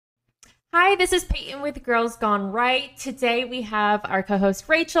Hi, this is Peyton with Girls Gone Right. Today we have our co host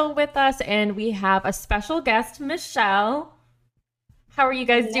Rachel with us, and we have a special guest, Michelle. How are you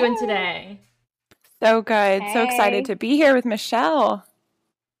guys doing Hello. today? So good. So excited Hey. to be here with Michelle.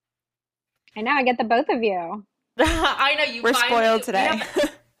 I know I get the both of you. I know you We're spoiled we today.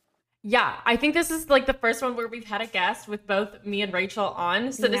 have, yeah, I think this is like the first one where we've had a guest with both me and Rachel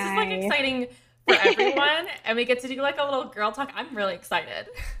on. So this is like Nice. exciting for everyone, and we get to do like a little girl talk. I'm really excited.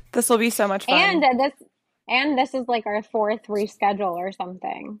 This will be so much And fun. this is like our fourth reschedule or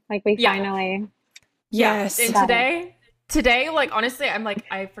something. Like we Yeah, finally yeah. And Yes. got it. today, like honestly, I'm like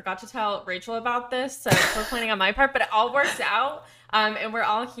I forgot to tell Rachel about this, so poor planning on my part, but it all works out. And we're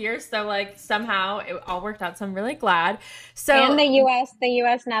all here, so like somehow it all worked out. So I'm really glad. And So, the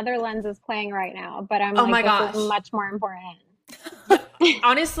US Netherlands is playing right now, but I'm oh like, my this is gosh, much more important. yeah.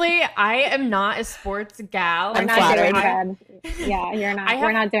 Honestly, I am not a sports gal. We're I'm Like not I, doing flattered. I good. Yeah, you're I not. We're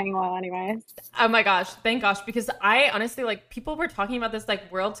have not doing well anyways. Oh my gosh, thank gosh, because I honestly like people were talking about this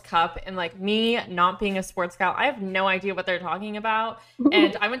like World Cup and like me not being a sports gal, I have no idea what they're talking about.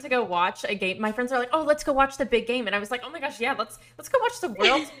 And I went to go watch a game. My friends are like, "Oh, let's go watch the big game." And I was like, "Oh my gosh, yeah, let's go watch the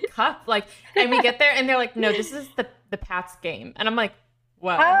World Cup." Like, and we get there and they're like, "No, this is the Pats game." And I'm like,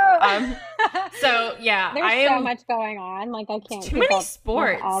 "Whoa." Oh, So yeah, I there's so am much going on. Like I can't too keep many up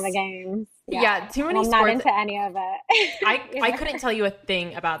with all the sports. games. Yeah, Yeah, too and many I'm not sports. into any of it I either. couldn't tell you a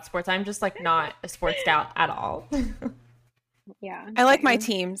thing about sports. I'm just like not a sports gal at all. Yeah, I like my same.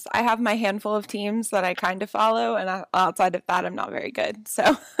 teams. I have my handful of teams that I kind of follow, and outside of that, I'm not very good. So,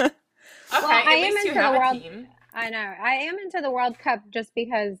 Well, Okay, I at am least you into the have a world. team. I know. I am into the World Cup just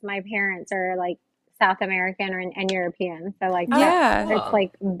because my parents are like South American and European. So like that Oh, yeah, it's cool.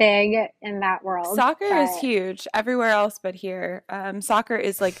 like big in that world. soccer is But huge everywhere else but here. Soccer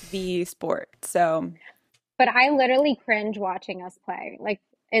is like the sport. So, I literally cringe watching us play. Like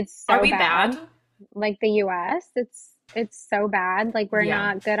it's Are so we bad. bad? Like the US, it's so bad. Like we're Yeah.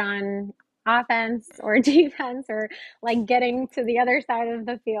 not good on offense or defense or like getting to the other side of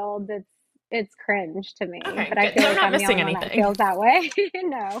the field. It's cringe to me, Okay, but I good. feel So I'm like not I'm the missing only one that anything. feels that way.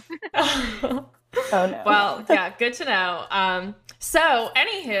 No. oh no. Well, yeah, good to know. So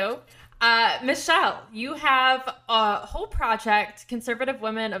anywho, Michelle, you have a whole project, Conservative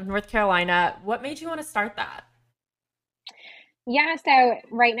Women of North Carolina. What made you want to start that? Yeah, so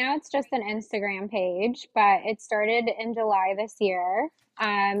right now it's just an Instagram page, but it started in July this year.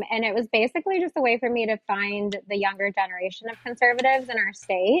 And it was basically just a way for me to find the younger generation of conservatives in our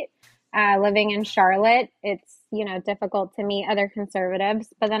state. Living in Charlotte, it's, difficult to meet other conservatives.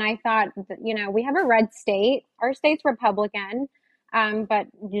 But then I thought, that, we have a red state. Our state's Republican, but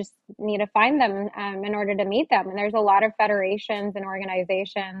you just need to find them in order to meet them. And there's a lot of federations and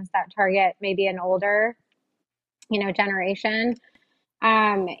organizations that target maybe an older, generation.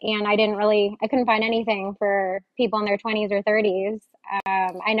 And I couldn't find anything for people in their 20s or 30s.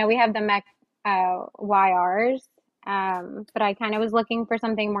 I know we have the MEC YRs, but I kind of was looking for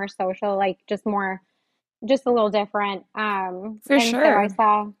something more social, like just a little different. For And so sure.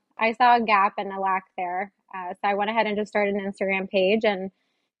 I saw a gap and a lack there. So I went ahead and just started an Instagram page, and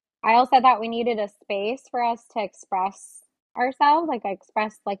I also thought we needed a space for us to express ourselves, like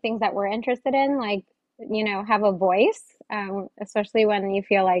express like things that we're interested in, like have a voice, especially when you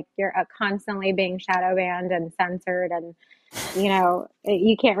feel like you're constantly being shadow banned and censored, and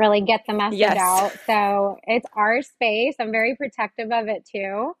you can't really get the message Yes. out. So it's our space. I'm very protective of it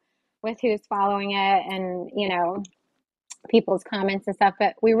too, with who's following it, and people's comments and stuff,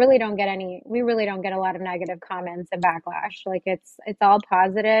 but we really don't get a lot of negative comments and backlash. Like it's all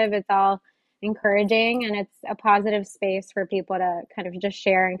positive, it's all encouraging, and it's a positive space for people to kind of just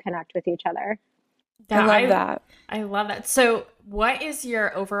share and connect with each other. I Yeah, love that. I love that. So, what is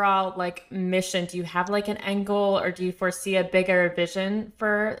your overall like mission? Do you have like an end goal, or do you foresee a bigger vision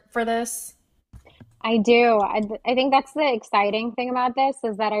for this? I do. I think that's the exciting thing about this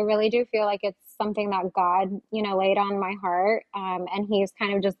is that I really do feel like it's something that God, laid on my heart. And He's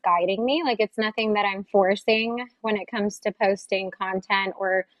kind of just guiding me. Like it's nothing that I'm forcing when it comes to posting content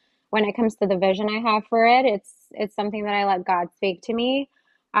or when it comes to the vision I have for it. It's something that I let God speak to me.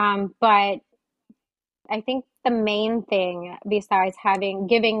 But I think the main thing, besides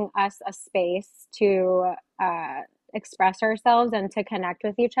giving us a space to express ourselves and to connect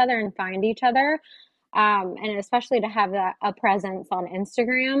with each other and find each other, and especially to have a presence on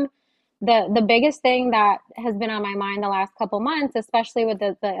Instagram. The biggest thing that has been on my mind the last couple months, especially with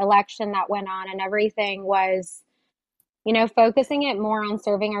the election that went on and everything, was focusing it more on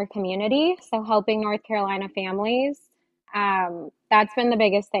serving our community, so helping North Carolina families. That's been the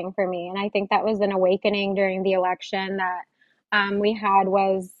biggest thing for me, and I think that was an awakening during the election that we had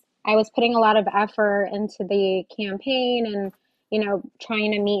was I was putting a lot of effort into the campaign and,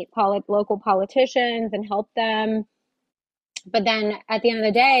 trying to meet local politicians and help them. But then at the end of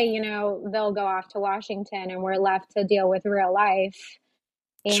the day, they'll go off to Washington and we're left to deal with real life.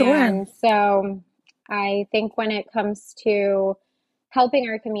 Sure. And so I think when it comes to helping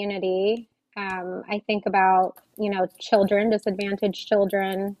our community, I think about, children, disadvantaged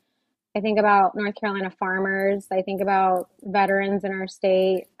children. I think about North Carolina farmers. I think about veterans in our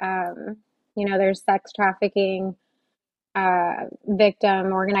state. There's sex trafficking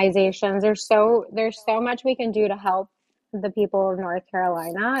victim organizations. There's so much we can do to help the people of North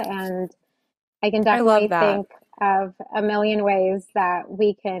Carolina, and I can I love definitely that. think of a million ways that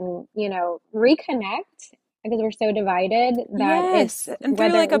we can, reconnect because we're so divided that Yes, it's and through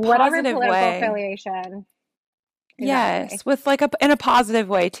like a whatever positive political way. affiliation. Exactly. Yes, with like in a positive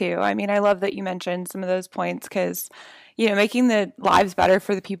way too. I mean, I love that you mentioned some of those points because, making the lives better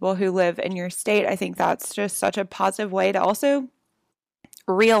for the people who live in your state, I think that's just such a positive way to also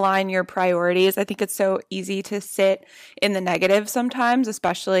realign your priorities. I think it's so easy to sit in the negative sometimes,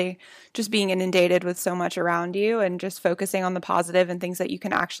 especially just being inundated with so much around you and just focusing on the positive and things that you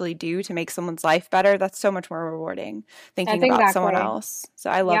can actually do to make someone's life better. That's so much more rewarding thinking That's about someone exactly. else. So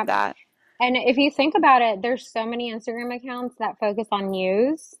I love Yep. that. And if you think about it, there's so many Instagram accounts that focus on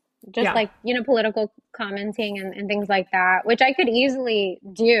news, just Yeah. like, political commenting and things like that, which I could easily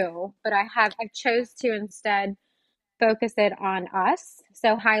do, but I've chose to instead focus it on us.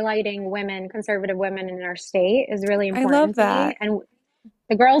 So highlighting women, conservative women in our state is really I love important to me. that. And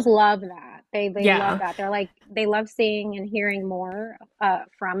the girls love that. They love Yeah. that. They're like, they love seeing and hearing more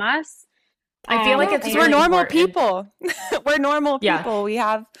from us. I feel like Yeah, it's because we're really And normal important. people. We're normal Yeah. people. We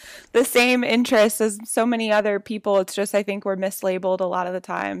have the same interests as so many other people. It's just, I think we're mislabeled a lot of the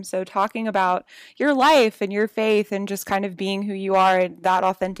time. So, talking about your life and your faith and just kind of being who you are in that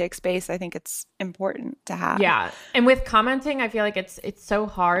authentic space, I think it's important to have. Yeah. And with commenting, I feel like it's so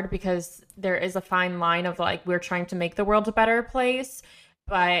hard because there is a fine line of like we're trying to make the world a better place,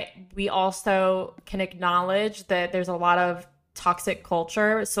 but we also can acknowledge that there's a lot of toxic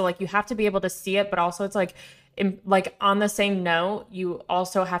culture. So like you have to be able to see it, but also it's like like on the same note, you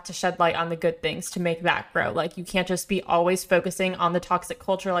also have to shed light on the good things to make that grow. Like you can't just be always focusing on the toxic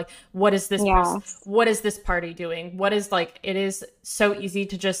culture. Like what is this person? yes, What is this party doing? What is like, it is so easy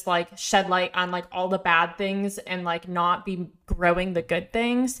to just like shed light on like all the bad things and like not be growing the good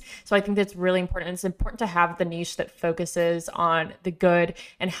things. So I think that's really important. It's important to have the niche that focuses on the good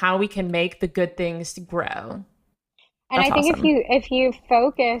and how we can make the good things grow. and That's I think awesome. if you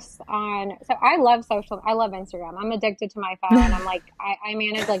focus on, so I love Instagram. I'm addicted to my phone. I'm like, I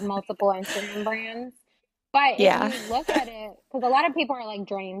manage like multiple Instagram brands. But if Yeah, you look at it, because a lot of people are like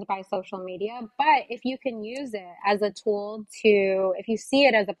drained by social media, but if you can use it as a tool if you see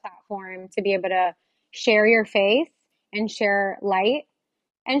it as a platform to be able to share your faith and share light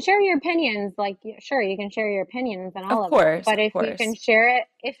and share your opinions, like, sure, you can share your opinions and of all of that. course, But of if you can course. share it,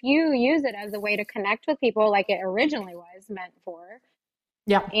 if you use it as a way to connect with people like it originally was meant for,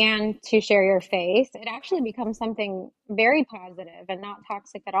 Yeah. and to share your faith, it actually becomes something very positive and not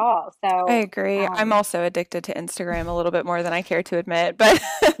toxic at all. I So, agree. I'm also addicted to Instagram a little bit more than I care to admit, but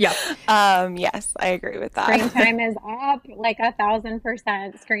Yeah. yes, I agree with screen that. time is up like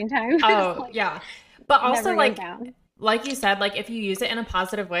 1,000%. Screen time is Oh, like yeah. But also never goes down. like you said, like if you use it in a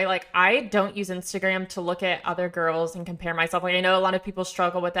positive way, like I don't use Instagram to look at other girls and compare myself. Like I know a lot of people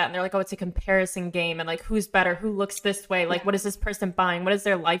struggle with that and they're like, "Oh, it's a comparison game and like who's better, who looks this way, like what Yeah. is this person buying? What does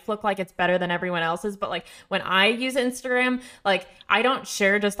their life look like? It's better than everyone else's." But like when I use Instagram, like I don't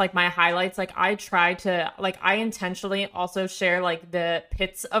share just like my highlights. Like I try to like I intentionally also share like the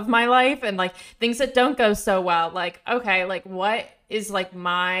pits of my life and like things that don't go so well. Like okay, like what is like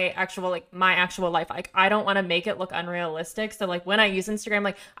my actual life. Like I don't want to make it look unrealistic. So like when I use Instagram,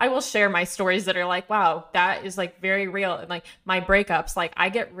 like I will share my stories that are like, wow, that is like very real. And like my breakups, like I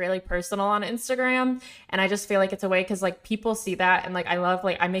get really personal on Instagram. And I just feel like it's a way because like people see that and like I love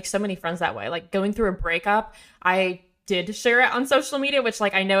like I make so many friends that way. Like going through a breakup, I did share it on social media, which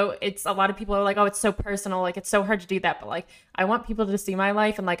like I know it's a lot of people are like, oh, it's so personal, like it's so hard to do that. But like I want people to see my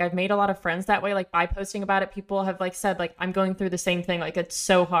life and like I've made a lot of friends that way. Like by posting about it, people have like said, like, I'm going through the same thing. Like it's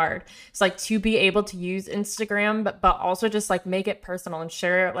so hard. It's like to be able to use Instagram, but also just like make it personal and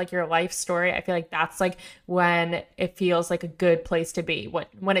share like your life story. I feel like that's like when it feels like a good place to be.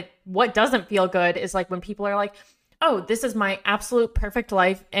 What doesn't feel good is like when people are like, oh, this is my absolute perfect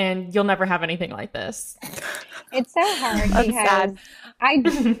life and you'll never have anything like this. It's so hard I'm sad. because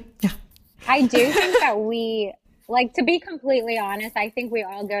I Yeah. I do think that like to be completely honest, I think we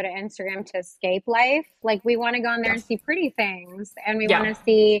all go to Instagram to escape life. Like we want to go on there Yeah. and see pretty things and we want Yeah. to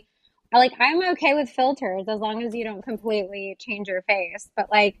see like I'm okay with filters as long as you don't completely change your face. But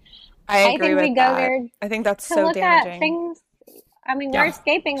like I I agree think we with go that. there I think that's to so look at damaging. things. I mean, we're Yeah.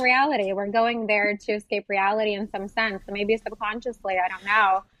 escaping reality. We're going there to escape reality in some sense. So maybe subconsciously, I don't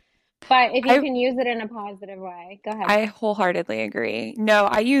know. But if you I can use it in a positive way, go ahead. I wholeheartedly agree. No,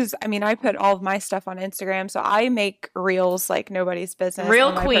 I mean, I put all of my stuff on Instagram, so I make reels like nobody's business Real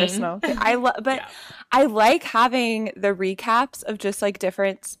on my queen. personal. But Yeah. I like having the recaps of just like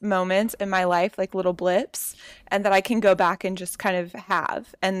different moments in my life, like little blips, and that I can go back and just kind of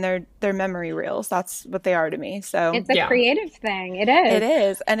have. And they're memory reels. That's what they are to me. So It's a Yeah. creative thing. It it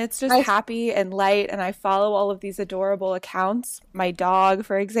is. is. And it's just I, happy and light. And I follow all of these adorable accounts. My dog,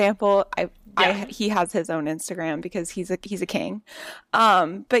 for example, Yeah. he has his own Instagram because he's a king.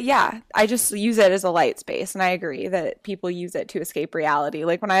 But yeah, I just use it as a light space. And I agree that people use it to escape reality.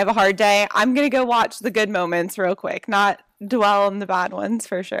 Like when I have a hard day, I'm going to go watch the good moments real quick, not dwell on the bad ones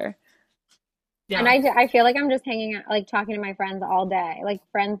for sure. and Yeah. I feel like I'm just hanging out, like talking to my friends all day, like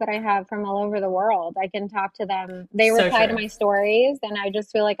friends that I have from all over the world. I can talk to them. They So reply to true. my stories, and I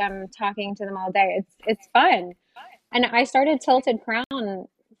just feel like I'm talking to them all day. It's fun. And I started Tilted Crown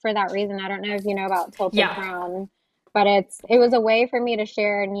for that reason. I don't know if you know about Tilted Yeah. Crown, but it was a way for me to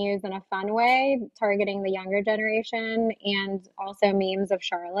share news in a fun way, targeting the younger generation and also memes of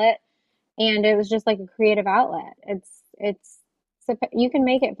Charlotte. And it was just like a creative outlet. You can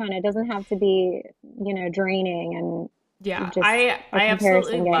make it fun. It doesn't have to be, draining Yeah, and just a I absolutely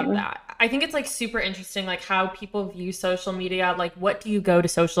comparison love game. that. I think it's like super interesting like how people view social media. Like what do you go to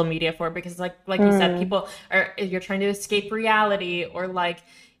social media for? Because like you said, Mm, people are you're trying to escape reality or like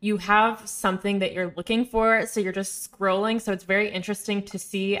you have something that you're looking for, so you're just scrolling. So it's very interesting to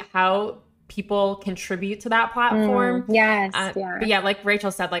see how people contribute to that platform. yes, But yeah. yeah, like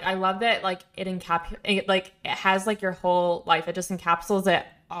Rachel said, like I love that like like it has like your whole life. It just encapsulates it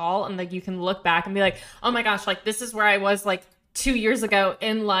all, and like you can look back and be like, oh my gosh, like this is where I was like 2 years ago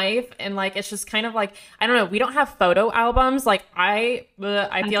in life, and like it's just kind of like I don't know. We don't have photo albums. Like I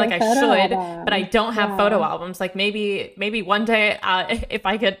That's feel like a I photo should, but I album. don't have photo Yeah. albums. Like maybe one day if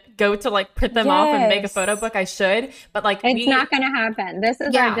I could go to like print them off and make a photo Yes. book, I should. But like It's not going to happen. This is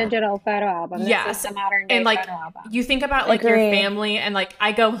our yeah. digital photo album. This is Yes. the modern And day like photo album. you think about like your Agree. family and like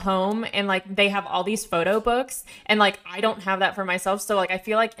I go home and like they have all these photo books and like I don't have that for myself. So like I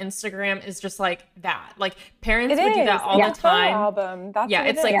feel like Instagram is just like that. Like It parents would do that is. all It's the a photo time. album. That's Yeah, what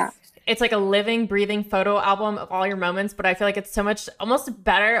it it's like Yeah. is. it's like a living, breathing photo album of all your moments, but I feel like it's so much almost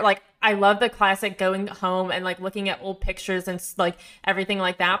better. Like I love the classic going home and like looking at old pictures and like everything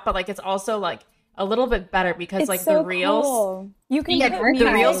like that, but like it's also like a little bit better because It's like the so reels, cool. You can You can put the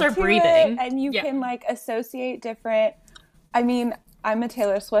music reels archive. are to it breathing. and you Yeah. can like associate different. I mean, I'm a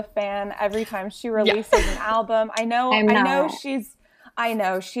Taylor Swift fan. Every time she Yeah. releases an album, I'm not. I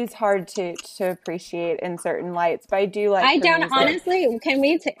know she's hard to appreciate in certain lights, but I do like I her don't music. honestly,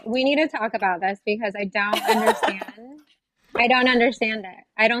 we need to talk about this because I don't understand. I don't understand it.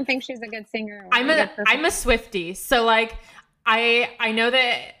 I don't think she's a good singer or a good I'm a performer. Swiftie, so like I know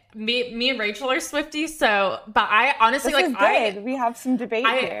that me and Rachel are Swifties, so but I honestly This like is good. We have some debate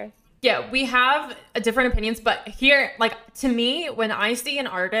I here. yeah, we have different opinions, but here like to me when I see an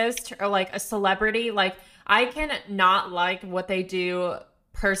artist or like a celebrity, like I can not like what they do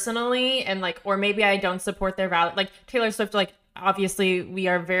personally and like or maybe I don't support their value. Like Taylor Swift like obviously we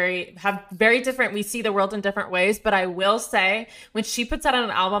are have very different we see the world in different ways, but I will say when she puts out an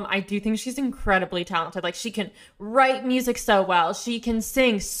album I do think she's incredibly talented. Like she can write music so well, she can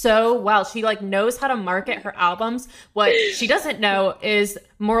sing so well, she like knows how to market her albums. What she doesn't know is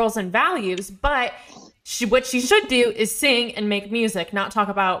morals and values, but what she should do is sing and make music, not talk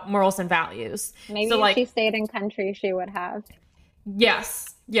about morals and values. Maybe So if she like stayed in country, she would have.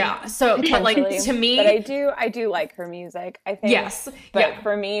 yes, yeah, so but like Potentially. to But I me do like her music, I think. yes, But yeah.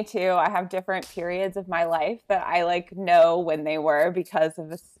 for me too, I have different periods of my life that I like know when they were because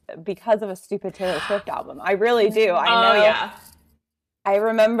of a stupid Taylor Swift album. I really do. I Oh know. yeah. I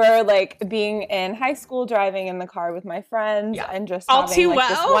remember like being in high school, driving in the car with my friends Yeah. and just All having too like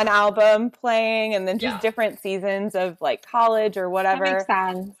this well. one album playing and then just Yeah. different seasons of like college or That whatever. makes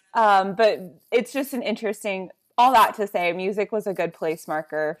sense. But it's just an interesting, all that to say, music was a good place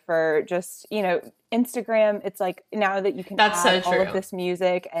marker for just, Instagram. It's like now that you can That's add so all of true. this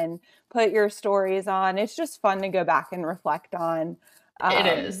music and put your stories on, it's just fun to go back and reflect on.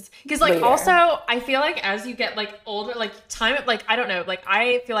 It is. Because like also later. I feel like as you get like older, like time like I don't know, like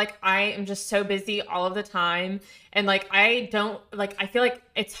I feel like I am just so busy all of the time. And like I don't like I feel like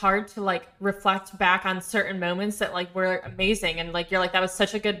it's hard to like reflect back on certain moments that like were amazing and like you're like that was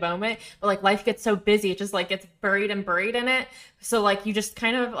such a good moment. But like life gets so busy, it just like gets buried and buried in it. So like you just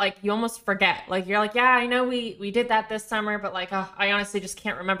kind of like you almost forget. Like you're like, yeah, I know we did that this summer, but like I honestly just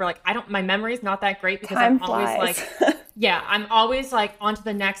can't remember. Like I don't my memory's not that great because I'm Time always flies. like yeah, I'm always like on to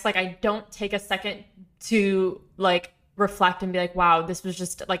the next. Like I don't take a second to like reflect and be like, wow, this was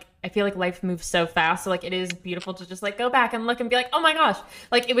just like I feel like life moves so fast. So like it is beautiful to just like go back and look and be like, oh my gosh.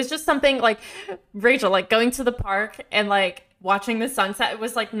 Like it was just something like Rachel, like going to the park and like watching the sunset. It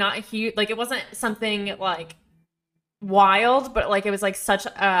was like not huge, like it wasn't something like wild, but like it was like such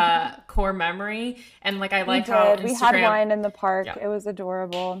a core memory. And like I We like how did. We had Instagram wine in the park. yeah. It was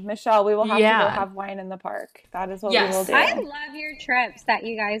adorable. Michelle, we will have to go Yeah. have wine in the park. That is what we will Yes. I do. love your trips that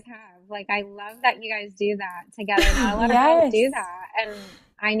you guys have. Like, I love that you guys do that together. Not a lot of girls Yes. do that. And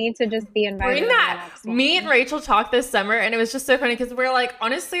I need to just be invited Bring to the that. next Me and one. Rachel talked this summer, and it was just so funny because we're like,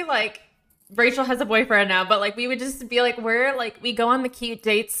 honestly, like, Rachel has a boyfriend now, but like, we would just be like, we're like, we go on the cute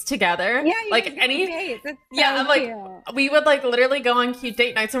dates together. Yeah, you Like, guys go on any, dates. It's yeah, so I'm like, cute. we would like literally go on cute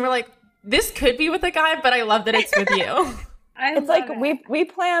date nights, and we're like, this could be with a guy, but I love that it's with you. I It's like love it. we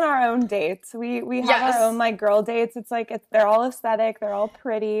plan our own dates. We have Yes. our own like girl dates. It's like they're all aesthetic, they're all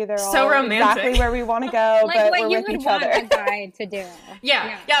pretty, they're So all romantic. exactly where we want to go, Like but what we're you with would each want other. a guy to do.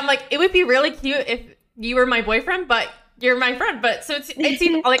 Yeah. Yeah. I'm like, it would be really cute if you were my boyfriend, but you're my friend. But so it's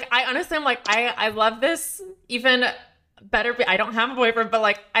even like, I honestly, I'm like, I love this even better. I don't have a boyfriend, but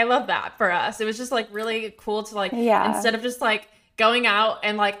like, I love that for us. It was just like really cool to like, Yeah. instead of just like going out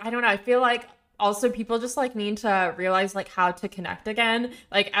and like, I don't know, I feel like also people just like need to realize like how to connect again.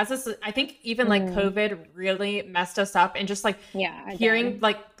 Like as this, I think even like COVID really messed us up and just like Yeah, I hearing did.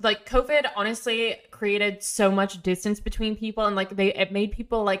 like COVID honestly created so much distance between people and like it made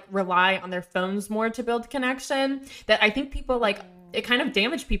people like rely on their phones more to build connection that I think people like it kind of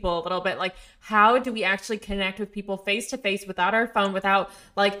damaged people a little bit. Like how do we actually connect with people face to face without our phone, without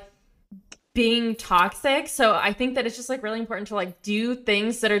like being toxic? So I think that it's just like really important to like do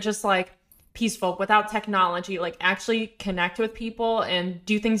things that are just like peaceful without technology, like actually connect with people and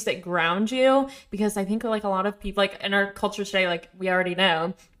do things that ground you, because I think like a lot of people like in our culture today, like we already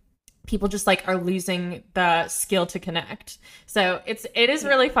know, people just like are losing the skill to connect. So it is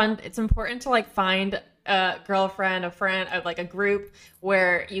really fun. It's important to like find a girlfriend, a friend, like a group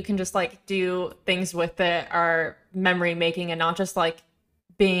where you can just like do things with that are memory making and not just like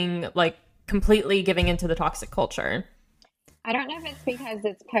being like completely giving into the toxic culture. I don't know if it's because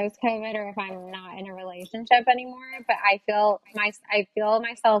it's post COVID or if I'm not in a relationship anymore, but I feel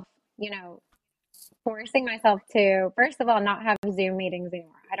myself, forcing myself to, first of all, not have Zoom meetings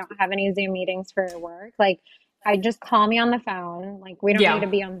anymore. I don't have any Zoom meetings for work. Like, I just call me on the phone. Like, we don't need Yeah. to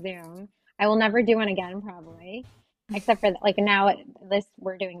be on Zoom. I will never do one again, probably, except for like now this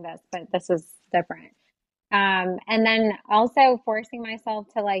we're doing this, but this was different. And then also forcing myself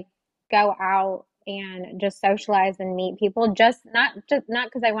to like go out and just socialize and meet people, just not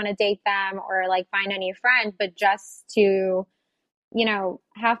because I want to date them or like find a new friend, but just to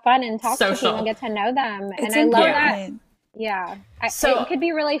have fun and talk to people and Social. get to know them. It's And I love that. important. Yeah, So it could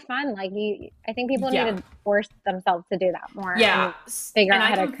be really fun. Like I think people need yeah. to force themselves to do that more Yeah. and figure And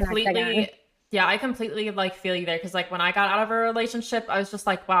out I how to connect again. completely, yeah, I completely like feel you there. Cause like when I got out of a relationship, I was just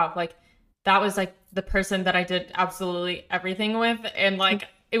like, wow, like that was like the person that I did absolutely everything with. And like,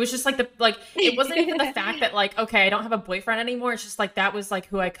 it was just like it wasn't even the fact that like, okay, I don't have a boyfriend anymore. It's just like, that was like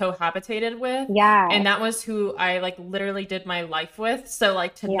who I cohabitated with. Yeah, And that was who I like literally did my life with. So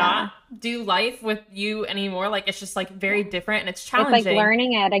like to yeah. not do life with you anymore, like it's just like very different and it's It's like challenging.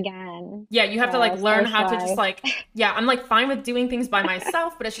 learning it again. Yeah, you have to like learn how to just Socialize. like, yeah, I'm like fine with doing things by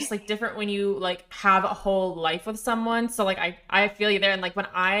myself, but it's just like different when you like have a whole life with someone. So like I feel you there. And like when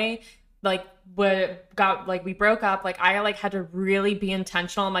I like we broke up, like I like had to really be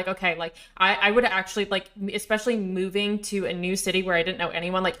intentional. I'm like, okay, like I would actually like, especially moving to a new city where I didn't know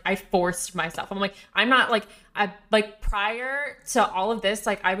anyone, like I forced myself. I'm like, I'm not like, I like prior to all of this,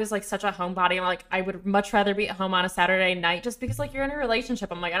 like I was like such a homebody. I'm like, I would much rather be at home on a Saturday night just because like you're in a relationship.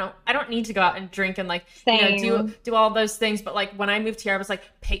 I'm like, I don't need to go out and drink and like, Same. do all those things. But like when I moved here, I was like,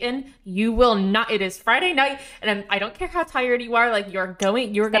 Peyton, you will not, it is Friday night and I don't care how tired you are. Like you're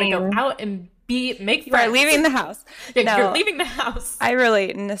going to go Same. out and make You are friends. leaving the house. Yeah, you're No, leaving the house. I relate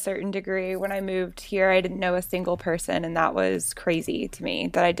in a certain degree. When I moved here, I didn't know a single person, and that was crazy to me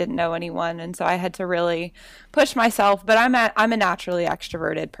that I didn't know anyone. And so I had to really push myself. But I'm a naturally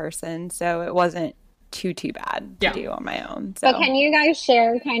extroverted person, so it wasn't too bad to Yeah. do on my own. But So can you guys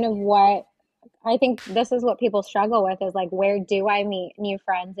share kind of what I think this is what people struggle with is like, where do I meet new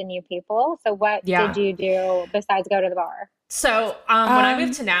friends and new people? So what did Yeah. you do besides go to the bar? So, when I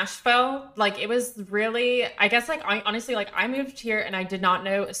moved to Nashville, like it was really, I guess like I honestly like I moved here and I did not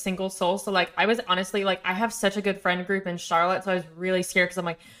know a single soul. So like I was honestly like I have such a good friend group in Charlotte, so I was really scared because I'm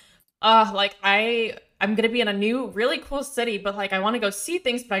like, like I'm gonna be in a new really cool city, but like I want to go see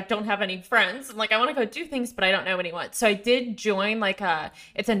things, but I don't have any friends. And like I want to go do things, but I don't know anyone. So I did join like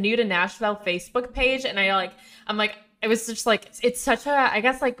it's a new to Nashville Facebook page, and I'm like it was just like it's such a I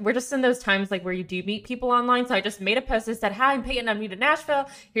guess like we're just in those times like where you do meet people online. So I just made a post that said, "Hi, I'm Peyton. I'm new to Nashville.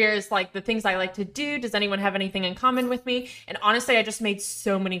 Here's like the things I like to do. Does anyone have anything in common with me?" And honestly, I just made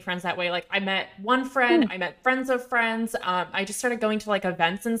so many friends that way. Like I met one friend, I met friends of friends. I just started going to like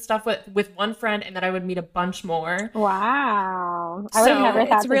events and stuff with one friend, and then I would meet a bunch more. Wow. I would have So never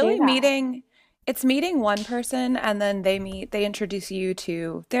thought it's to do really that. meeting one person and then they introduce you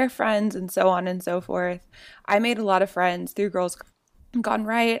to their friends and so on and so forth. I made a lot of friends through Girls Gone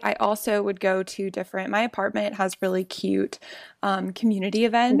Right. I also would go to my apartment has really cute community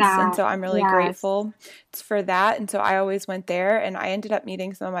events, and That, so I'm really yes. grateful for that. And so I always went there, and I ended up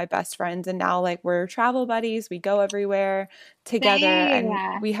meeting some of my best friends, and now like we're travel buddies. We go everywhere together, Same.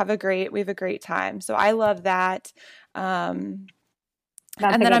 and we have a great time. So I love that. Um,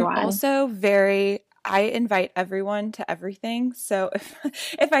 That's and a then good I'm one. also I invite everyone to everything. So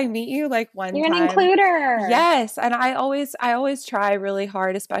if I meet you like one You're an time, includer. yes, and I always try really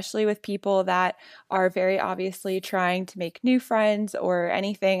hard, especially with people that are very obviously trying to make new friends or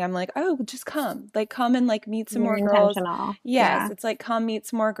anything. I'm like, "Oh, just come. Like come and like meet some You're more girls." intentional. Yes, Yeah. it's like come meet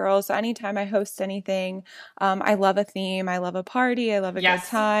some more girls. So anytime I host anything, I love a theme. I love a party. I love a good yes,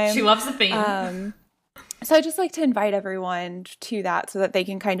 she time. loves the theme. Um, so I just like to invite everyone to that so that they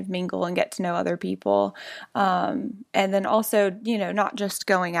can kind of mingle and get to know other people. And then also, not just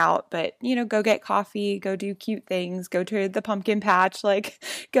going out, but, go get coffee, go do cute things, go to the pumpkin patch, like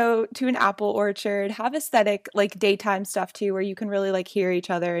go to an apple orchard, have aesthetic, like daytime stuff too, where you can really like hear each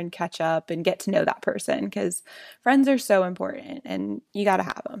other and catch up and get to know that person because friends are so important and you got to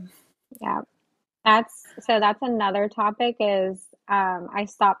have them. Yeah. That's another topic is I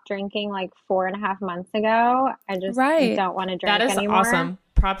stopped drinking like 4.5 months ago. I just Right. don't want to That drink is anymore. awesome.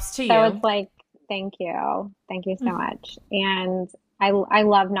 Props to So it's you. like, thank you. Thank you so much. And I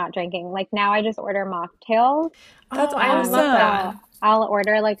love not drinking. Like now I just order mocktails. That's Oh, I love So awesome. that. I'll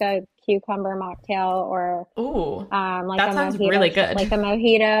order like a cucumber mocktail or Ooh, like a that sounds really mojito, good. like a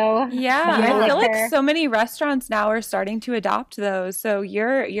mojito, Yeah, my I feel Yeah. like liquor. so many restaurants now are starting to adopt those. So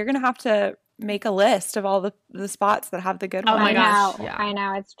you're gonna have to make a list of all the spots that have the good Oh my gosh. ones. Yeah. I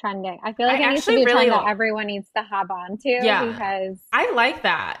know it's trending. I feel I like it needs to actually be a really, trend that everyone needs to hop on to yeah, because I like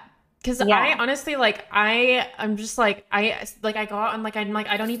that. Cause I yeah. honestly like I'm just like I go out and like I'm like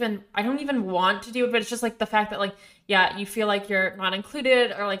I don't even want to do it, but it's just like the fact that like yeah, you feel like you're not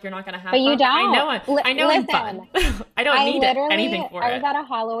included or like you're not gonna have But you fun. But don't. I know I'm Listen, fun. I don't need anything for I was it. at a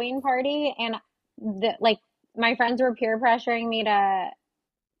Halloween party and like my friends were peer pressuring me to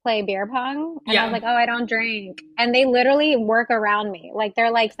play beer pong and I was Yeah. like, "Oh, I don't drink." And they literally work around me. Like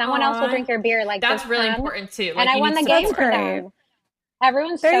they're like, "Someone else will Aw. drink your beer, like That's just really come." important too. And Like I you won need the That's game for support. great. them.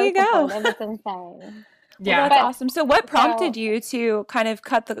 Everyone's There so you go. supportive. It's insane. Well, Yeah. that's But awesome. So what prompted so you to kind of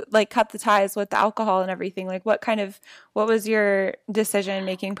cut the ties with the alcohol and everything? Like what was your decision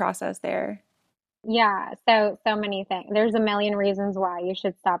making process there? yeah, so many things. There's a million reasons why you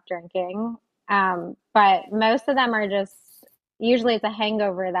should stop drinking. But most of them are just usually it's a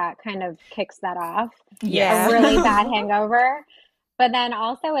hangover that kind of kicks that off, a Yes. really Yeah. bad hangover. But then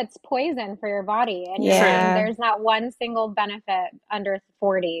also it's poison for your body and your True. brain. Yeah. There's not one single benefit under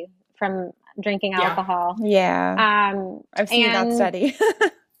 40 from drinking Yeah. alcohol. Yeah. I've seen that And study.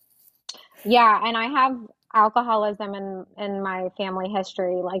 yeah, and I have alcoholism in my family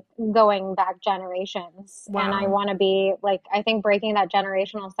history, like going back generations. And I Wow. want to be like, I think breaking that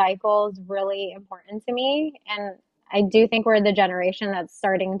generational cycle is really important to me. And I do think we're the generation that's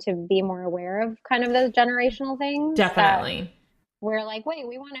starting to be more aware of kind of those generational things that Definitely. we're like, wait,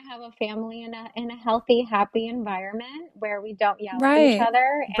 we want to have a family in a healthy, happy environment where we don't yell at each Right.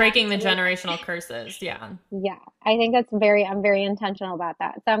 other Breaking the and we generational curses. Yeah. yeah, I think I'm very intentional about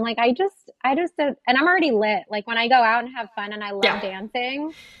that. So I'm like, and I'm already lit. Like when I go out and have fun and I love Yeah.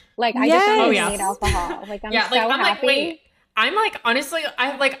 dancing, like I just don't Oh even need Yes. yes. alcohol. Like I'm Yeah, like so I'm like, happy. wait. I'm like honestly,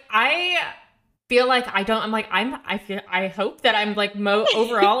 I feel like I hope that I'm like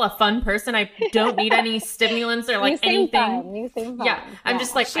overall a fun person. I don't need any stimulants or You like seem anything. fun. You seem Yeah, fun. I'm Yeah.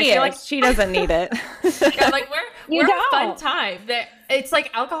 just like I She feel like is. She doesn't need it. yeah, like You we're a fun don't. time. That it's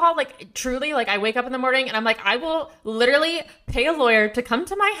like alcohol, like truly, like I wake up in the morning and I'm like, I will literally pay a lawyer to come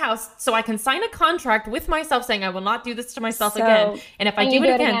to my house so I can sign a contract with myself saying I will not do this to myself again. So And if I And you do it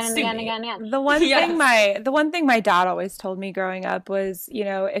do it again, again and sue again and me. again and again. Yes. the one thing my dad always told me growing up was,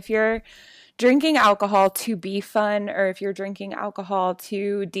 if you're drinking alcohol to be fun or if you're drinking alcohol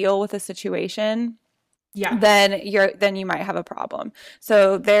to deal with a situation, Yeah, then you might have a problem.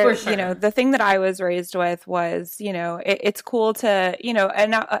 So for there, sure. the thing that I was raised with was, it's cool to,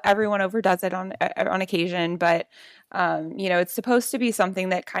 and not everyone overdoes it on occasion, but it's supposed to be something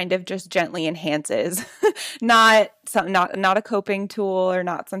that kind of just gently enhances, not a coping tool or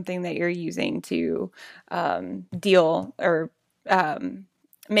not something that you're using to deal or um,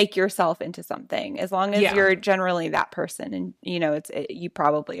 make yourself into something. As long as Yeah. you're generally that person, and you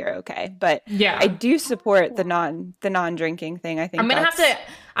probably are okay. But I Yeah. do support Yeah. the non-drinking thing. I I'm think gonna have to that's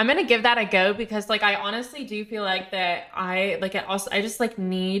I'm gonna give that a go because like I honestly do feel like that I just like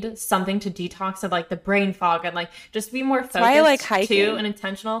need something to detox of like the brain fog and like just be more why I like focused too hiking. and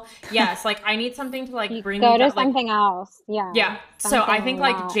intentional. Yes, like I need something to like You bring me go to down like something else. Yeah. yeah. So I think Something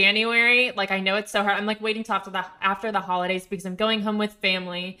like not. January, like I know it's so hard. I'm like waiting till after the holidays because I'm going home with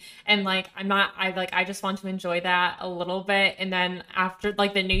family and like I just want to enjoy that a little bit. And then after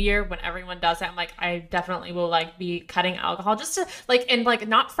like the new year when everyone does it, I'm like I definitely will like be cutting alcohol just to like and like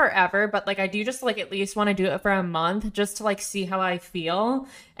not forever, but like I do just like at least want to do it for a month just to like see how I feel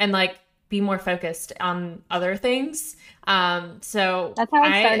and like be more focused on other things. So That's how it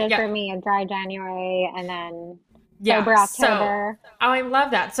I started yeah. for me, a dry January and then sober Yeah. So, October. oh, I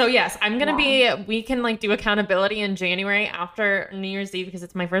love that. So, yes, Yeah. we can like do accountability in January after New Year's Eve because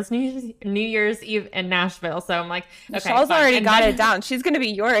it's my first New Year's Eve in Nashville. So I'm like, okay, Michelle's fun. already And got it then, down. She's going to be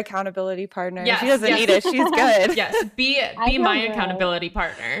your accountability partner. She yes, doesn't yes, need it. She's good. yes, I be feel my good. accountability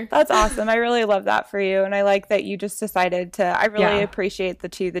partner. That's awesome. I really love that for you. And I like that you just decided to, I really Yeah. appreciate the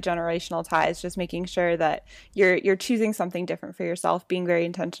generational ties, just making sure that you're choosing something different for yourself, being very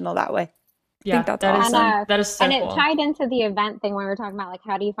intentional that way. I think Yeah, that's awesome. that is so And it cool. tied into the event thing when we were talking about like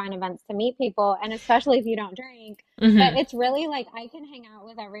how do you find events to meet people, and especially if you don't drink. But Hmm. it's really like I can hang out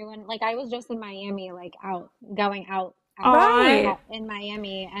with everyone. Like I was just in Miami, like going out, Right. I out in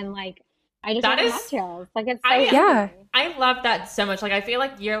Miami, and like I just that went to is mocktails. Like it's so I Yeah. easy. I love that so much. Like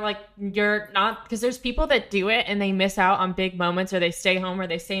you're not because there's people that do it and they miss out on big moments or they stay home or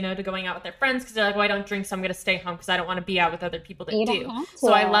they say no to going out with their friends because they're like, well, I don't drink, so I'm gonna stay home because I don't want to be out with other people that You don't do. have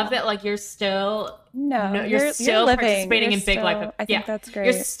So I love to. that like you're still No, no, you're you're still living. participating You're in big life. still, I Yeah, think that's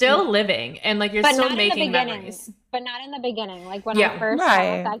you're great. still living and like you're But still not in the making beginning. memories. But not in the beginning. Like when I Yeah, first stopped,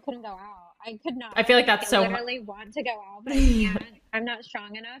 Right. I couldn't go out. I could not. I feel like I that's so. literally want to go out, but I can't. I'm not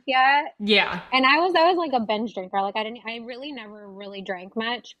strong enough yet. Yeah, And I was always like a binge drinker. Like I really never really drank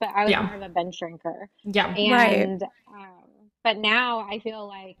much, but I was yeah, more of a binge drinker. yeah. Right. And but now I feel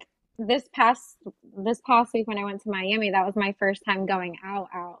like this past week when I went to Miami, that was my first time going out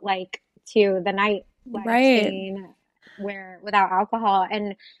like to the nightlife Right. scene where without alcohol.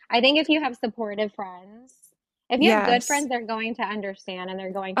 And I think if you have supportive friends, if you have good Yes. friends, they're going to understand and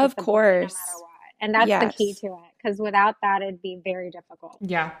they're going to Of support you no matter course. what. And that's the key Yes. to it, because without that, it'd be very difficult.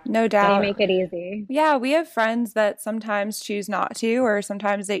 Yeah, No They doubt. make it definitely. easy. Yeah, we have friends that sometimes choose not to, or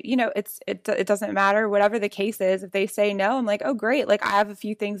sometimes they, it doesn't matter, whatever the case is. If they say no, I'm like, oh, great. Like, I have a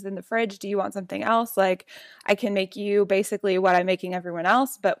few things in the fridge. Do you want something else? Like, I can make you basically what I'm making everyone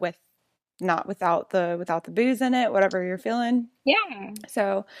else, but not without the booze in it, whatever you're feeling. Yeah.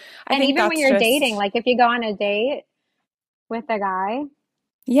 So I And think even when that's you're dating, just, like if you go on a date with a guy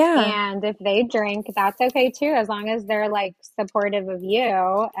yeah, and if they drink, that's okay too, as long as they're like supportive of you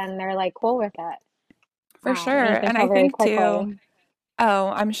and they're like cool with it. for And sure. you can And I tell very think too, quickly. oh,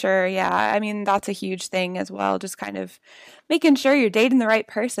 I'm sure. Yeah. I mean, that's a huge thing as well. Just kind of making sure you're dating the right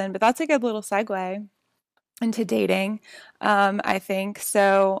person. But that's a good little segue into dating, I think.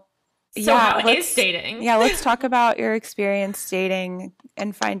 So, So yeah, how is dating? let's talk about your experience dating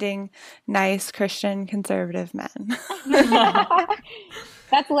and finding nice Christian conservative men.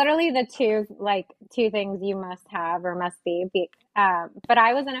 That's literally the two things you must have or must be. But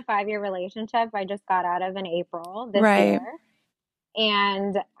I was in a 5-year relationship. I just got out of in April this year. Right.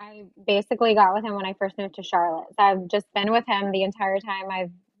 And I basically got with him when I first moved to Charlotte. So I've just been with him the entire time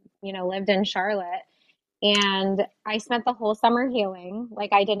I've lived in Charlotte. And I spent the whole summer healing.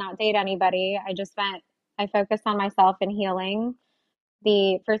 Like I did not date anybody. I focused on myself and healing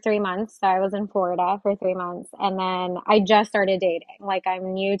for 3 months. So I was in Florida for 3 months. And then I just started dating. Like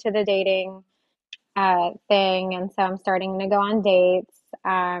I'm new to the dating thing, and so I'm starting to go on dates.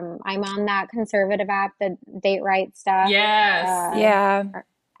 I'm on that conservative app, the date right stuff, Yes, uh, Yeah.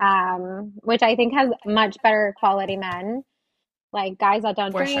 which I think has much better quality men, like guys that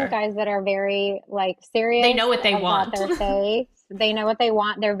don't for drink, sure. guys that are very like They serious know what they about want. their faith. They know what they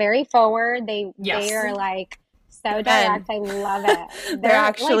want. They're very forward. They Yes. are like so They're men. direct. I love it. They're They're like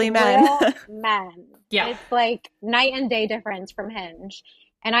actually men. real men. Yeah. It's like night and day difference from Hinge.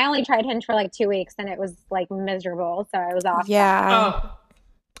 And I only tried Hinge for like 2 weeks and it was like miserable. So I was off that. Yeah. Oh,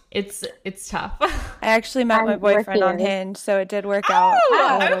 it's tough. I actually met my I'm boyfriend on refused. Hinge, so it did work out a Oh,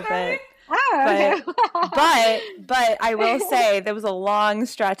 Oh, little okay. bit. oh, But okay. but I will say there was a long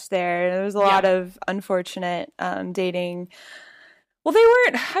stretch there. There was a lot Yeah. of unfortunate dating. Well, they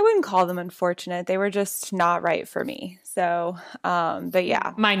weren't, I wouldn't call them unfortunate. They were just not right for me. So, but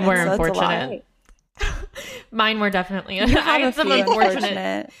yeah, Mine were it's a That's lot. unfortunate. great. Mine were definitely. You I have a had some few unfortunate.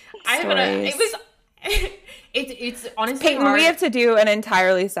 unfortunate I have an. It stories. was. It's honestly Peyton, we hard. have to do an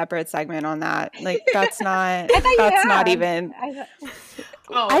entirely separate segment on that. Like I thought you that's not had. even I thought, I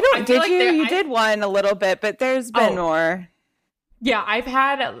Oh, I don't feel did like you? there. You I did one a little bit, but there's been oh more. yeah. I've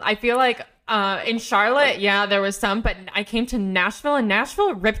had. I feel like in Charlotte, yeah, there was some, but I came to Nashville, and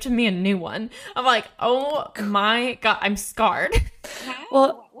Nashville ripped me a new one. I'm like, oh my god, I'm scarred.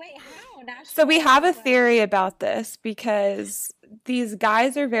 Well, how? Wait, how? so we Nashville have a is like, theory about this because these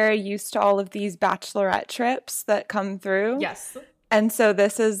guys are very used to all of these bachelorette trips that come through. Yes. And so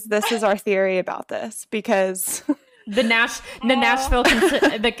this is our theory about this because The oh,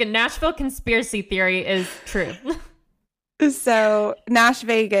 The Nashville conspiracy theory is true. so Nash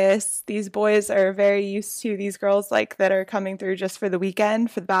Vegas, these boys are very used to these girls like that are coming through just for the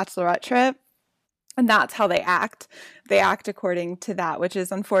weekend for the bachelorette trip. And that's how they act. They act according to that, which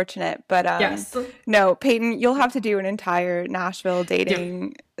is unfortunate. But Yes. no, Peyton, you'll have to do an entire Nashville Dude,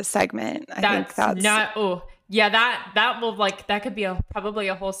 dating segment. I think that's that's not. Oh, yeah. That will like that could be a probably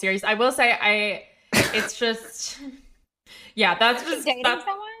a whole series. I will say I. It's just. Yeah, that's was she just dating that.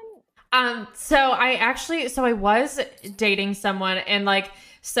 someone? So I was dating someone and like,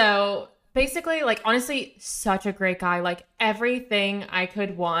 so basically like, honestly, such a great guy. Like everything I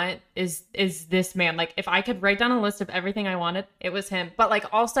could want is this man. Like if I could write down a list of everything I wanted, it was him. But like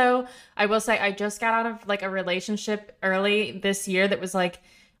also, I will say I just got out of like a relationship early this year that was like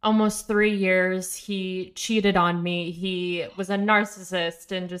almost 3 years. He cheated on me. He was a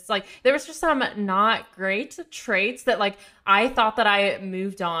narcissist and just like there was just some not great traits that like I thought that I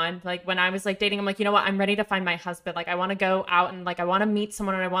moved on. Like when I was like dating, I'm like, you know what? I'm ready to find my husband. Like I want to go out and like I want to meet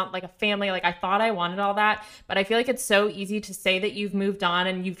someone and I want like a family. Like I thought I wanted all that, but I feel like it's so easy to say that you've moved on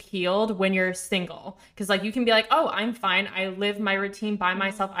and you've healed when you're single. Cause like you can be like, oh, I'm fine. I live my routine by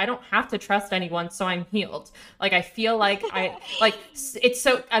myself. I don't have to trust anyone, so I'm healed. Like I feel like I like it's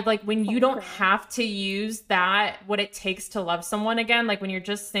so like when you So don't true. have to use that what it takes to love someone again, like when you're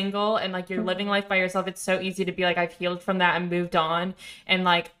just single and like you're living life by yourself, it's so easy to be like I've healed from that and moved on and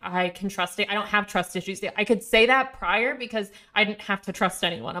like I can trust it. I don't have trust issues. I could say that prior because I didn't have to trust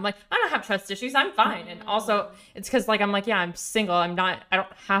anyone. I'm like I don't have trust issues. I'm fine. And also it's because like I'm like yeah, I'm single. I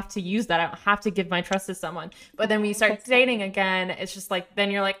don't have to use that. I don't have to give my trust to someone. But then when you start That's funny. dating again, it's just like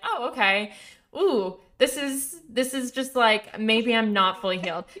then you're like, "Oh, okay. Ooh, this is just like maybe I'm not fully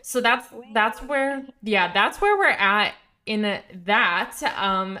healed." So that's Wait. where yeah, that's where we're at in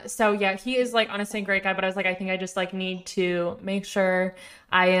that. So yeah, he is like honestly a great guy, but I was like, I think I just like need to make sure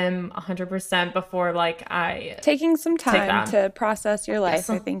I am 100% before like I taking some take time that. to process your Yes.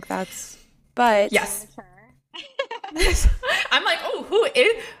 life. I think that's, but Yes. Mature. I'm like, oh,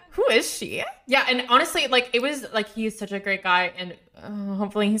 who is she? Yeah, and honestly, like it was like he's such a great guy, and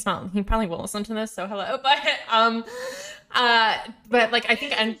hopefully he's not. He probably will listen to this, so hello. Um, uh, but like I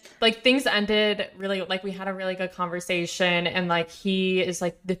think and like things ended really like we had a really good conversation, and like he is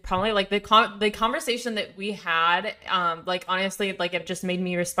like probably like the conversation that we had, like honestly, like it just made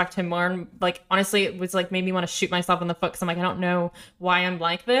me respect him more, and like honestly, it was like made me want to shoot myself in the foot because I'm like I don't know why I'm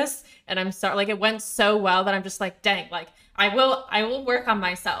like this, and I'm sorry, like it went so well that I'm just like dang, like I will work on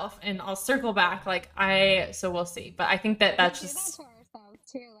myself and I'll circle back. So we'll see. But I think that We that's do that just to ourselves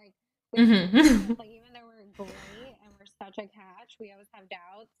too. Like we sometimes, mhm. like even though we're great and we're such a catch, we always have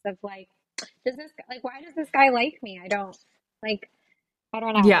doubts of like, does this like why does this guy like me? I don't like. I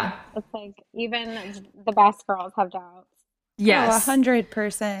don't know. Yeah. It's like even the best girls have doubts. oh, Yes.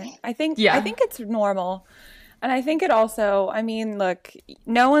 100%. I Yeah. think it's normal. And I think it also, I mean, look,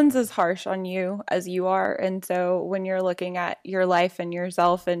 no one's as harsh on you as you are. And so when you're looking at your life and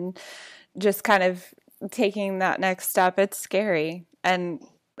yourself and just kind of taking that next step, it's scary. And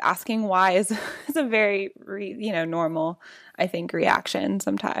asking why is is a very normal, I think, reaction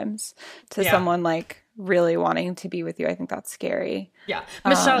sometimes to Yeah. someone like really wanting to be with you. I think that's scary. Yeah.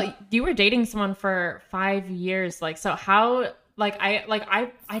 Michelle, you were dating someone for 5 years. Like, so how,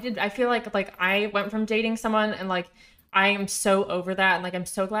 I feel like I went from dating someone and like, I am so over that. And like, I'm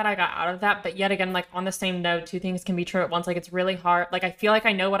so glad I got out of that. But yet again, like on the same note, two things can be true at once. Like, it's really hard. Like, I feel like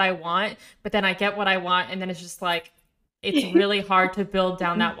I know what I want, but then I get what I want. And then it's just like, it's really hard to build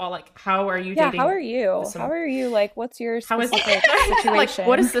down that wall. Like, how are you Yeah, dating? how are you? How are you? Like, what's your How is specific it? Like, situation?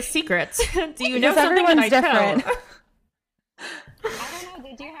 what is the secret? Do you know Because something that everyone's I different. don't? I don't know.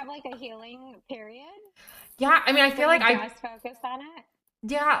 Did you have like a healing period Yeah, I mean, I feel where like you I just focused on it?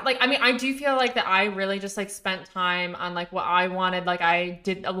 Yeah, like I mean, I do feel like that I really just like spent time on like what I wanted. Like I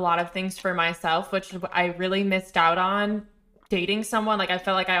did a lot of things for myself, which I really missed out on dating someone. Like I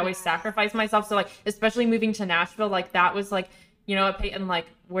felt like I always Yes. sacrificed myself. So like especially moving to Nashville, like that was like, you know what, Peyton, like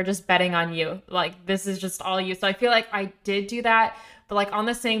we're just betting on you. Like this is just all you. So I feel like I did do that. But like on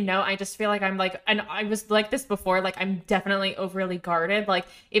the same note, I just feel like I'm like, and I was like this before, like I'm definitely overly guarded. Like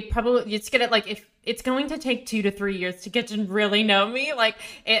it's gonna like if it's going to take 2 to 3 years to get to really know me, like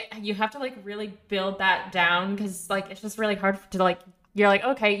you have to like really build that down because like it's just really hard to like, you're like,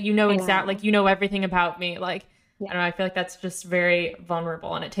 okay, you know I exactly, know. like you know everything about me. Like, I Yeah. don't know, I feel like that's just very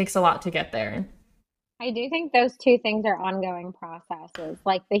vulnerable and it takes a lot to get there. I do think those two things are ongoing processes,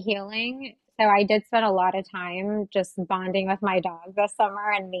 like the healing. So I did spend a lot of time just bonding with my dog this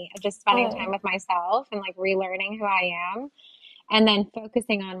summer and me just spending time Oh, with myself and like relearning who I am and then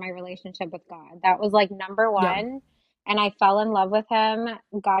focusing on my relationship with God. That was like number Yeah. one. And I fell in love with him.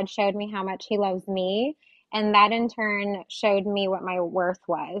 God showed me how much he loves me. And that in turn showed me what my worth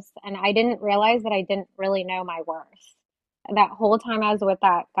was. And I didn't realize that I didn't really know my worth. That whole time I was with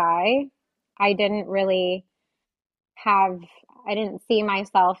that guy, I didn't really have, I didn't see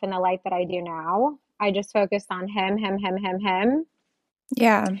myself in the light that I do now. I just focused on him, him, him, him, him.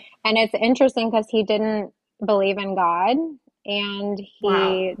 yeah. And it's interesting because he didn't believe in God and Wow.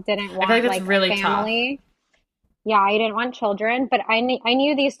 he didn't I feel like want that's like a really tough. family. Yeah, I didn't want children, but I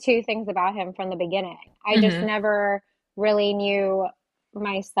knew these two things about him from the beginning. I just Hmm. never really knew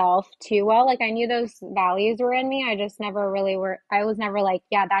myself too well. Like I knew those values were in me. I just never really were. I was never like,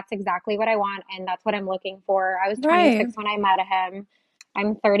 yeah, that's exactly what I want and that's what I'm looking for. I was Right. 26 when I met him.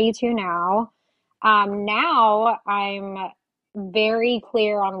 I'm 32 now. Now I'm very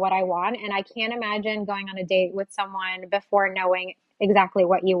clear on what I want, and I can't imagine going on a date with someone before knowing exactly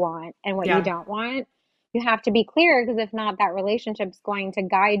what you want and what you Yeah. don't want. You have to be clear because if not, that relationship's going to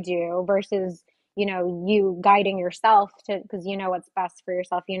guide you versus, you guiding yourself to because you know what's best for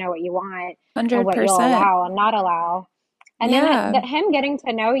yourself, you know what you want and what you'll 100%. allow and not allow. And then Yeah. him getting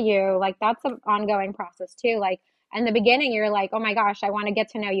to know you, like that's an ongoing process too. Like in the beginning, you're like, oh my gosh, I want to get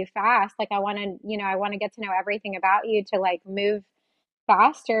to know you fast. Like I want to get to know everything about you to like move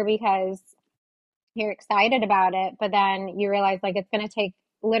faster because you're excited about it. But then you realize like it's going to take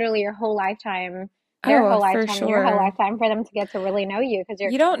literally your whole lifetime, their Oh, whole for lifetime, and your whole sure. lifetime for them to get to really know you because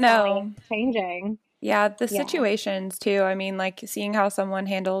you're You don't constantly know. changing. Yeah, the Yeah, situations too. I mean, like seeing how someone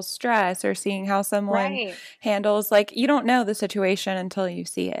handles stress or seeing how someone right. handles, like, you don't know the situation until you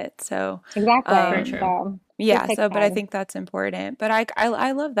see it. So, Very Exactly. true. So it yeah, takes so, but I time. think that's important. But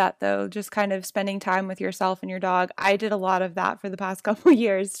I love that though, just kind of spending time with yourself and your dog. I did a lot of that for the past couple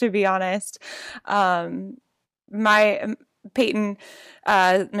years, to be honest. Um, my Peyton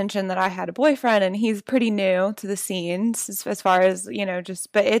mentioned that I had a boyfriend, and he's pretty new to the scenes as far as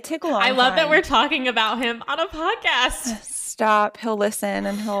just. But it took a I long love that we're time. talking about him on a podcast. Stop. He'll listen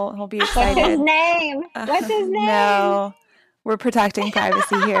and he'll be What's his excited. name? What's his name? No, we're protecting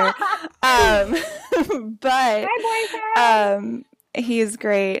privacy here. Um, but Hi, boyfriend. um, he's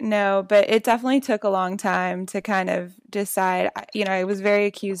great. No, but it definitely took a long time to kind of decide. I was very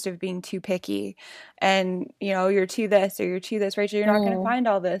accused of being too picky, and you're too this or you're too this, Rachel. You're not going to Mm. find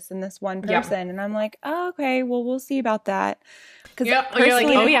all this in this one Yeah. person. And I'm like, oh, okay, well, we'll see about that. Because Yeah. You're We like,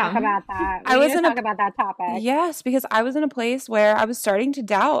 need oh to personally, talk yeah. about that. I We need was to in a talk about that topic. Yes, because I was in a place where I was starting to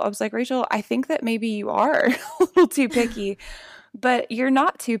doubt. I was like, Rachel, I think that maybe you are a little too picky, but you're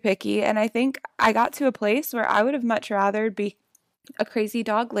not too picky. And I think I got to a place where I would have much rather be a crazy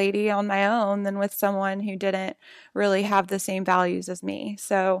dog lady on my own than with someone who didn't really have the same values as me.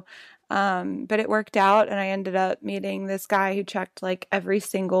 So, but it worked out, and I ended up meeting this guy who checked like every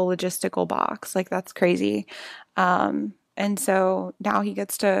single logistical box. Like, that's crazy. And so now he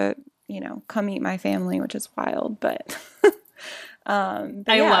gets to, come meet my family, which is wild. But I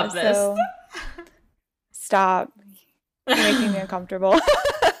yeah, love this. so stop. You're making me uncomfortable.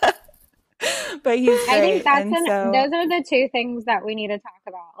 but he's I think great. And so, those are the two things that we need to talk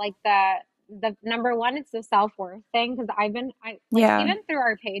about. Like the number one, it's the self-worth thing. Cause I like, yeah, even through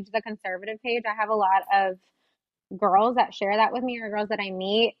our page, the conservative page, I have a lot of girls that share that with me, or girls that I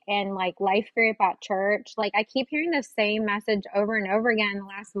meet in like life group at church. Like I keep hearing the same message over and over again the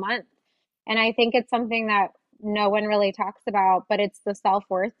last month. And I think it's something that no one really talks about, but it's the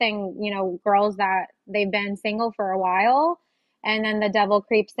self-worth thing. You know, girls that they've been single for a while, and then the devil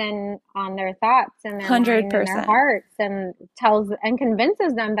creeps in on their thoughts and their mind and their 100%. hearts and tells and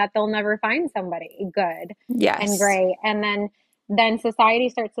convinces them that they'll never find somebody good and Yes. great. And then society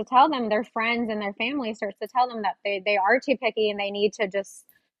starts to tell them, their friends and their family starts to tell them that they are too picky and they need to just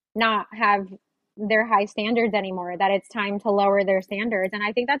not have their high standards anymore, that it's time to lower their standards. And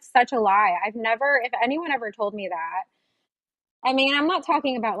I think that's such a lie. I've never, if anyone ever told me that, I mean, I'm not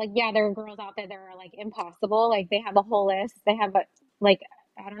talking about like, yeah, there are girls out there that are like impossible. Like they have a whole list. They have a, like,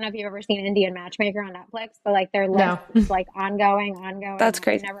 I don't know if you've ever seen Indian Matchmaker on Netflix, but like their list No. is like ongoing, ongoing, That's like it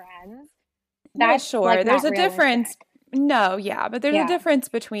crazy. never ends. Well, That's sure. like There's not a difference. realistic. No, yeah, but there's a Yeah, difference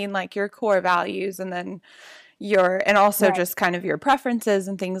between like your core values and then and also right, just kind of your preferences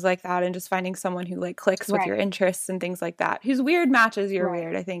and things like that, and just finding someone who like clicks with your right, interests and things like that, whose weird matches your right.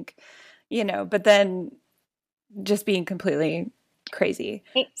 weird, I think, but then just being completely crazy.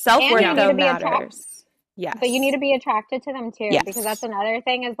 And Self-worth you need though to be matters. but you need Yes. to be attracted to them too, because that's Yes. another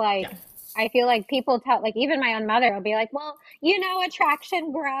thing is Yeah. like, I feel like people tell, like even my own mother will be like, well, you know,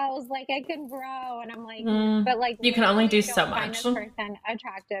 attraction grows, like it can grow. And I'm like, but like You can only literally, do I so don't find much. this person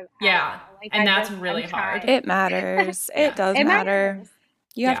attractive at Yeah. all. Like And that's really I'm hard. trying. It matters. It Yeah. does It matter. matters.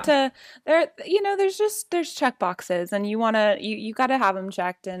 You have Yeah. to there's check boxes, and you got to have them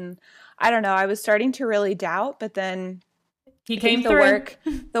checked. And I don't know, I was starting to really doubt, but then He I think came through.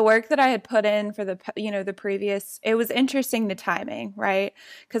 the work that I had put in for the previous, it was interesting, the timing, right?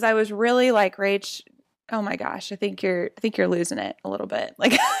 Because I was really like, Rach, oh my gosh, I think you're losing it a little bit.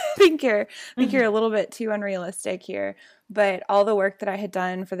 Like I think you're a little bit too unrealistic here. But all the work that I had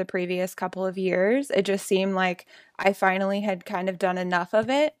done for the previous couple of years, it just seemed like I finally had kind of done enough of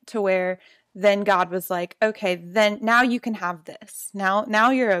it to where then God was like, okay, then now you can have this.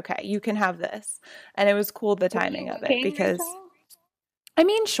 Now you're okay. You can have this. And it was cool, the Were you timing of it, looking, because Rachel? I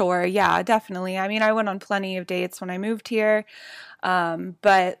mean, sure, yeah, definitely. I mean, I went on plenty of dates when I moved here.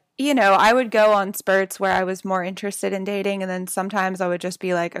 But I would go on spurts where I was more interested in dating, and then sometimes I would just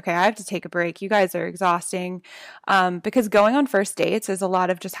be like, okay, I have to take a break. You guys are exhausting. Because going on first dates is a lot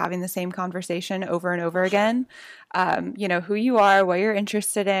of just having the same conversation over and over For sure. again. Who you are, what you're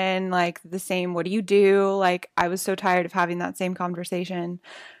interested in, like the same, what do you do? Like, I was so tired of having that same conversation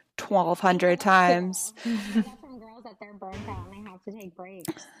I hear 1,200 that too. times. I hear that from girls that they're burnt out and they have to take breaks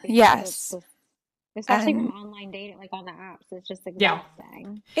because it's Yes. just, especially from And online dating, like on the apps, it's just Yeah.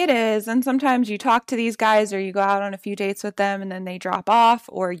 exhausting. it is. And sometimes you talk to these guys or you go out on a few dates with them and then they drop off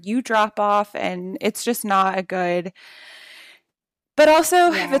or you drop off, and it's just not a good. But also,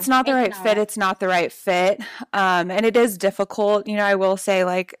 if Yeah, it's not the it's right fit, not. it's not the right fit. And it is difficult. I will say,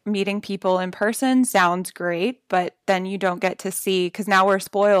 like, meeting people in person sounds great, but then you don't get to see, because now we're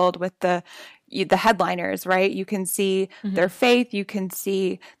spoiled with the headliners, right? You can see their Hmm. faith, you can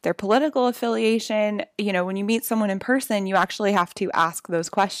see their political affiliation. When you meet someone in person, you actually have to ask those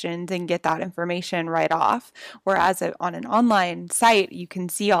questions and get that information right off. Whereas on an online site, you can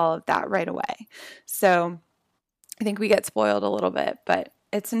see all of that right away. So I think we get spoiled a little bit, but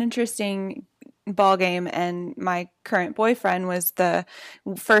it's an interesting ball game. And my current boyfriend was the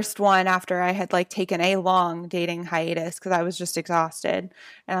first one after I had like taken a long dating hiatus because I was just exhausted.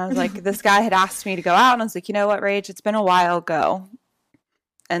 And I was like, this guy had asked me to go out, and I was like, you know what, Rach, it's been a while, go.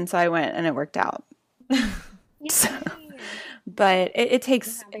 And so I went, and it worked out. So, Yay! but it I'm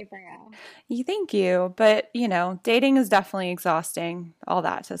takes happy for you. you, thank you. But dating is definitely exhausting. All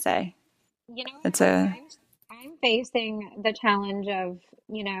that to say, You know it's what? a I'm facing the challenge of,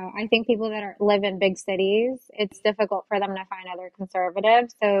 I think people that live in big cities, it's difficult for them to find other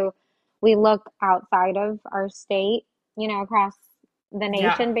conservatives. So we look outside of our state, across the Yeah.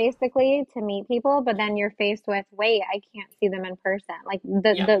 nation basically to meet people, but then you're faced with, wait, I can't see them in person. Like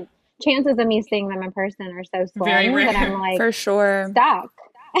Yeah. the chances of me seeing them in person are so Very slim that I'm rare. like for sure. stuck.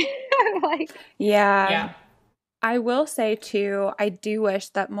 I'm like, Yeah. Yeah. I will say too, I do wish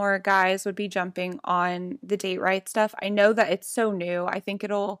that more guys would be jumping on the date right stuff. I know that it's so new. I think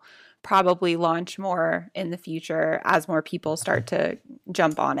it'll probably launch more in the future as more people start to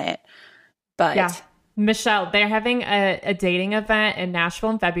jump on it. Yeah. But Michelle, they're having a dating event in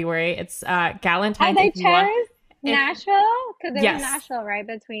Nashville in February. It's are Galentine's. they If you want, chose? if Nashville? Because it was yes, Nashville, right?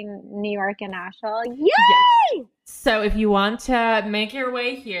 Between New York and Nashville. yes. Yay! So if you want to make your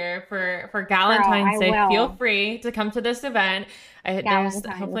way here for Girl, Galentine's I Day, feel will. free to come to this event. There's Galentine's.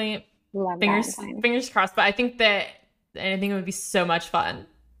 hopefully Love fingers Galentine's. fingers crossed, but I think that anything would be so much fun.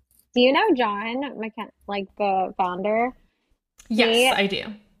 Do you know John like the founder? Yes, He I do.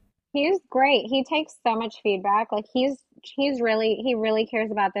 he's great. He takes so much feedback. Like he really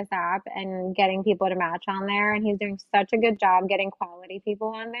cares about this app and getting people to match on there, and he's doing such a good job getting quality people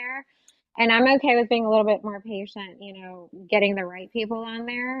on there. And I'm okay with being a little bit more patient, getting the right people on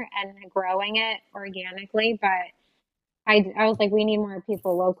there and growing it organically. But I was like, we need more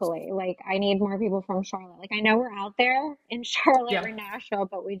people locally. Like, I need more people from Charlotte. Like, I know we're out there in Charlotte Yeah. or Nashville,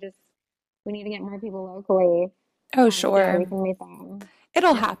 but we need to get more people locally, Oh, so we sure. can meet them.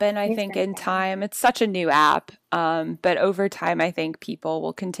 It'll Yeah. happen, I He's think, great in though. time. It's such a new app, but over time, I think people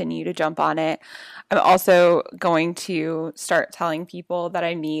will continue to jump on it. I'm also going to start telling people that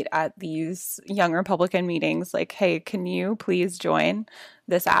I meet at these Young Republican meetings, like, hey, can you please join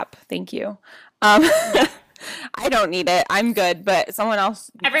this app? Thank you. Um, Yeah. I don't need it. I'm good, but someone else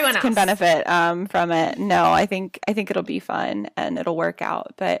Everyone can else. benefit from it. No, I think it'll be fun and it'll work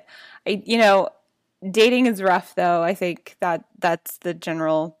out. But dating is rough though. I think that's the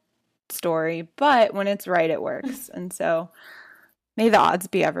general story, but when it's right it works. And so may the odds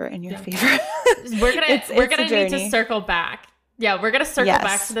be ever in your Yeah. favor. We're gonna it's we're it's a gonna need to journey. circle back. Yeah, we're gonna circle back to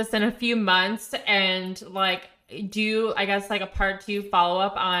Yes. this in a few months and like do I guess like a part two follow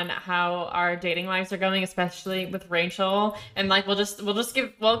up on how our dating lives are going, especially with Rachel. And like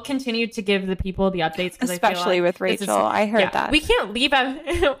we'll continue to give the people the updates because I feel Especially like with this is Rachel. I heard yeah, that. we can't leave out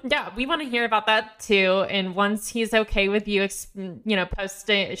yeah, we want to hear about that too. And once he's okay with you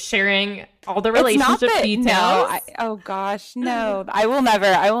posting sharing all the It's not relationship that no, details. oh gosh, no. I will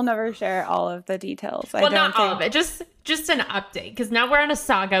never share all of the details. I Well, not don't all of think. it, just an update. Because now we're on a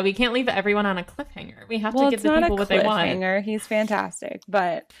saga. We can't leave everyone on a cliffhanger. We have to Well, give it's the not a people what they want. cliffhanger. He's fantastic,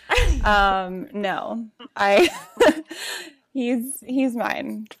 but no. I he's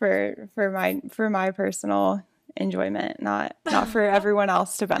mine for my personal enjoyment, not for everyone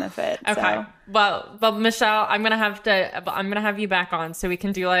else to benefit. Okay. So, Well, Michelle, I'm gonna have you back on so we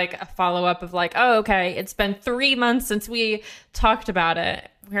can do like a follow up of like, oh, okay, it's been 3 months since we talked about it.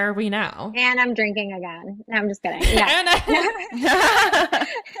 Where are we now? And I'm drinking again. No, I'm just kidding. Yeah. And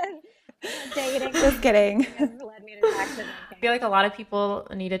Dating just kidding. has led me to back to I drinking. feel like a lot of people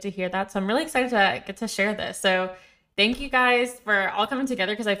needed to hear that. So I'm really excited to get to share this. So thank you guys for all coming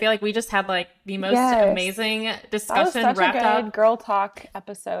together because I feel like we just had like the most Yes. amazing That was discussion such a wrapped good up. girl talk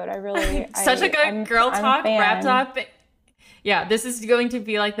episode. Such a good girl I'm a talk wrapped fan. up. Yeah, this is going to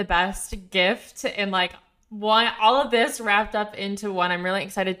be like the best gift and like one all of this wrapped up into one. I'm really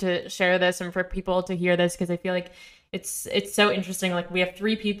excited to share this and for people to hear this because I feel like it's so interesting. Like we have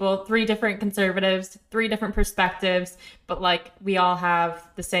three people, three different conservatives, three different perspectives, but like we all have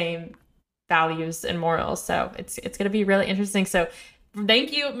the same values and morals. So it's going to be really interesting. So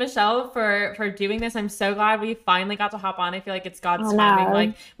thank you, Michelle, for doing this. I'm so glad we finally got to hop on. I feel like it's Oh God's timing. no.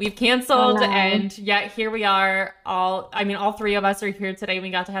 Like we've Oh canceled no. and yet here we are all three of us are here today. We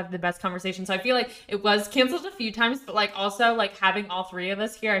got to have the best conversation. So I feel like it was canceled a few times, but like also like having all three of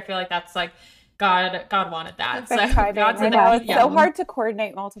us here, I feel like that's like God wanted that. So Perfect timing. God's I in know the it's yeah. so hard to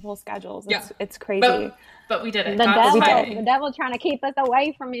coordinate multiple schedules. Yeah. It's crazy. But we did it. The God's We devil, did. the timing. devil trying to keep us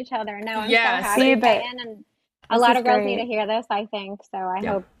away from each other. No, I'm so Yes. happy, See, but Diane, and a this lot is of girls need to great. hear this, I think. So I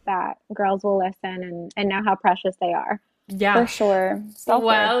Yeah. hope that girls will listen and know how precious they are. For Yeah. sure. Self-worth.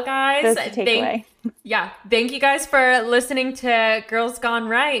 Well, guys, That's the takeaway. thank you guys for listening to Girls Gone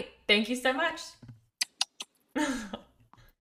Right. Thank you so much.